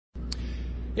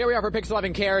Here we are for Pix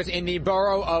 11 Cares in the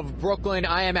borough of Brooklyn.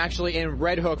 I am actually in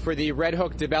Red Hook for the Red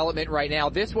Hook development right now.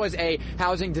 This was a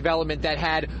housing development that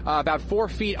had about 4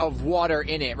 feet of water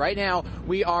in it. Right now,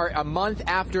 we are a month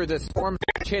after the storm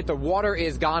hit. The water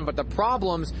is gone, but the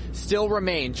problems still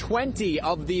remain. 20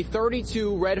 of the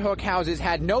 32 Red Hook houses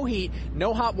had no heat,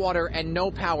 no hot water, and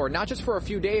no power. Not just for a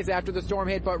few days after the storm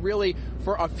hit, but really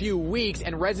for a few weeks.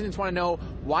 And residents want to know,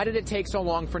 why did it take so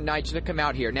long for NYCHA to come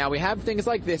out here? Now, we have things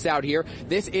like this out here.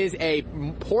 This is a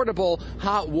portable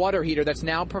hot water heater that's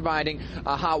now providing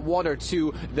hot water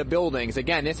to the buildings.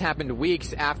 Again, this happened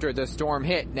weeks after the storm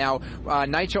hit. Now,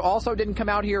 NYCHA also didn't come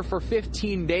out here for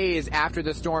 15 days after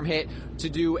the storm hit to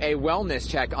do a wellness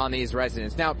check on these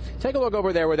residents. Now, take a look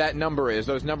over there where that number is,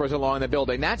 those numbers along the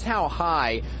building. That's how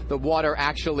high the water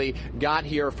actually got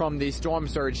here from the storm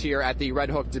surge here at the Red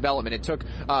Hook development. It took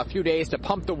a few days to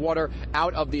pump the water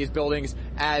out of these buildings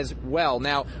as well.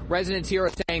 Now, residents here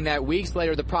are saying that weeks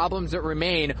later, the problems that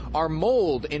remain are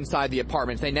mold inside the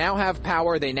apartments. They now have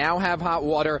power, they now have hot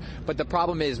water, but the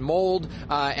problem is mold,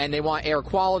 and they want air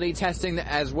quality testing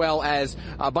as well as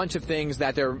a bunch of things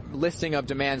that they're listing of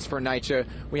demands for NYCHA.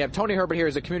 We have Tony Herbert here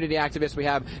as a community activist. We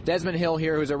have Desmond Hill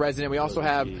here, who's a resident. We also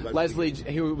have Leslie,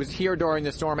 who was here during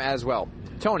the storm as well.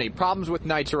 Tony, problems with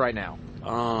NYCHA right now?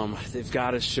 They've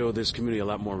got to show this community a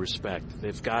lot more respect.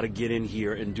 They've got to get in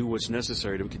here and do what's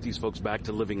necessary to get these folks back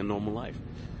to living a normal life.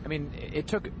 I mean, it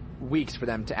took weeks for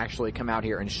them to actually come out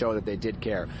here and show that they did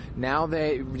care. Now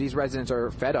these residents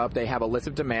are fed up. They have a list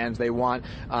of demands. They want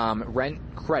rent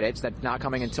credits that's not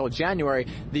coming until January.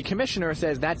 The commissioner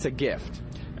says that's a gift.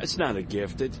 It's not a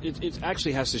gift. It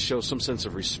actually has to show some sense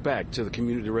of respect to the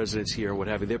community residents here and what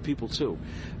have you. They're people, too.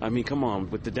 I mean, come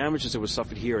on. With the damages that were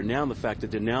suffered here and now the fact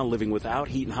that they're now living without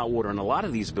heat and hot water in a lot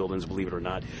of these buildings, believe it or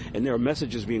not, and there are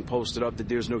messages being posted up that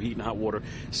there's no heat and hot water,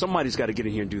 somebody's got to get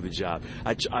in here and do the job.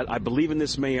 I believe in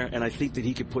this mayor, and I think that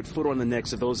he could put foot on the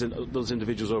necks of those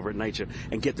individuals over at NYCHA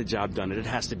and get the job done, and it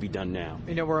has to be done now.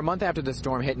 You know, we're a month after the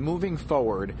storm hit. Moving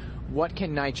forward, what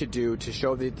can NYCHA do to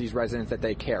show these residents that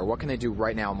they care? What can they do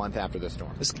right now, a month after the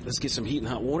storm? Let's get some heat and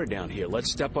hot water down here.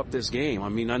 Let's step up this game. I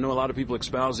mean, I know a lot of people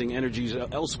espousing energies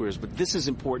elsewhere, but this is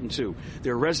important too.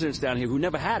 There are residents down here who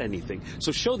never had anything,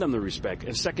 so show them the respect.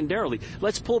 And secondarily,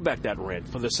 let's pull back that rent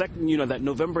for the second, that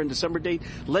November and December date.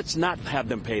 Let's not have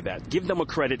them pay that. Give them a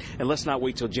credit, and let's not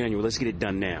wait till January. Let's get it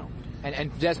done now.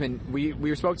 And Desmond,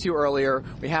 we spoke to you earlier.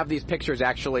 We have these pictures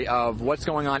actually of what's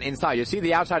going on inside. You see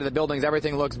the outside of the buildings,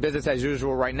 everything looks business as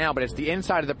usual right now, but it's the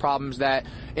inside of the problems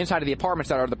inside of the apartments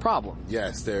that are the problem.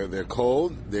 Yes, they're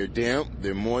cold, they're damp,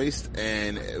 they're moist,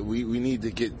 and we need to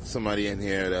get somebody in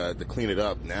here to clean it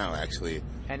up now, actually.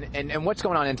 And what's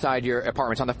going on inside your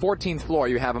apartments? On the 14th floor,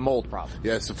 you have a mold problem.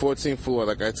 Yes, the 14th floor,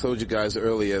 like I told you guys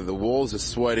earlier, the walls are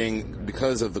sweating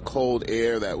because of the cold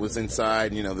air that was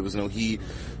inside. There was no heat.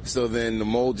 So then the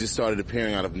mold just started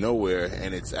appearing out of nowhere,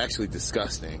 and it's actually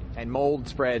disgusting. And mold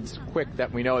spreads quick,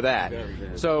 that we know that.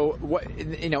 So,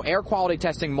 air quality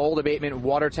testing, mold abatement,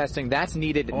 water testing, that's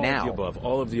needed now.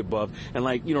 All of the above. And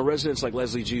residents like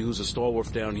Leslie G., who's a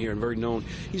stalwart down here and very known,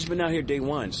 he's been out here day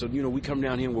one. So, we come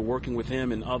down here and we're working with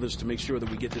him and others to make sure that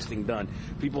we get this thing done.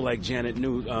 People like Janet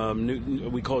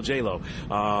Newton, we call J-Lo,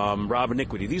 Rob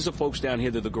Iniquity. These are folks down here,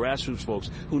 they're the grassroots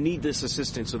folks who need this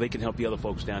assistance so they can help the other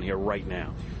folks down here right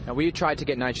now. Now, we tried to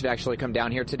get NYCHA to actually come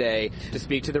down here today to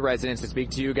speak to the residents, to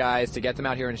speak to you guys, to get them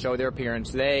out here and show their appearance.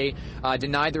 They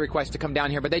denied the request to come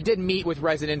down here, but they did meet with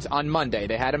residents on Monday.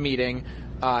 They had a meeting.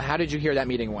 How did you hear that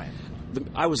meeting went?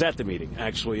 I was at the meeting,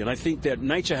 actually, and I think that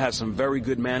NYCHA has some very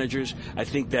good managers. I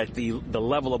think that the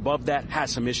level above that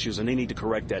has some issues, and they need to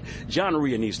correct that. John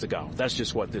Ria needs to go. That's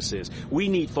just what this is. We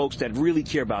need folks that really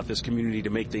care about this community to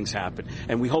make things happen,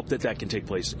 and we hope that can take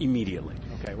place immediately.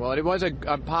 Okay, well, it was a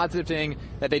positive thing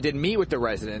that they did meet with the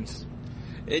residents.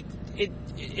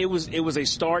 It was a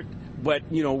start. But,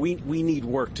 we need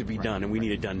work to be done, and we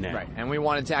need it done now. Right, and we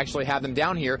wanted to actually have them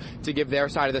down here to give their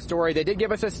side of the story. They did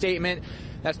give us a statement.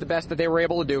 That's the best that they were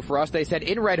able to do for us. They said,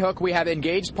 in Red Hook, we have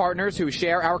engaged partners who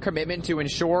share our commitment to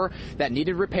ensure that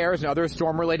needed repairs and other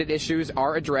storm-related issues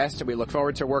are addressed. We look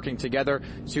forward to working together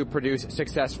to produce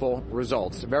successful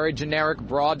results. Very generic,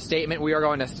 broad statement. We are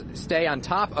going to stay on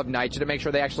top of NYCHA to make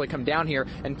sure they actually come down here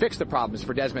and fix the problems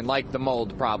for Desmond, like the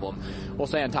mold problem. We'll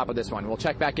stay on top of this one. We'll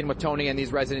check back in with Tony and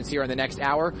these residents here in the next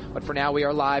hour. But for now, we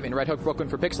are live in Red Hook, Brooklyn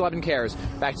for Pix 11 Cares.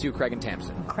 Back to you, Craig and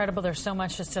Tamsin. Incredible. There's so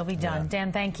much to still be done.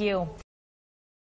 Dan, thank you.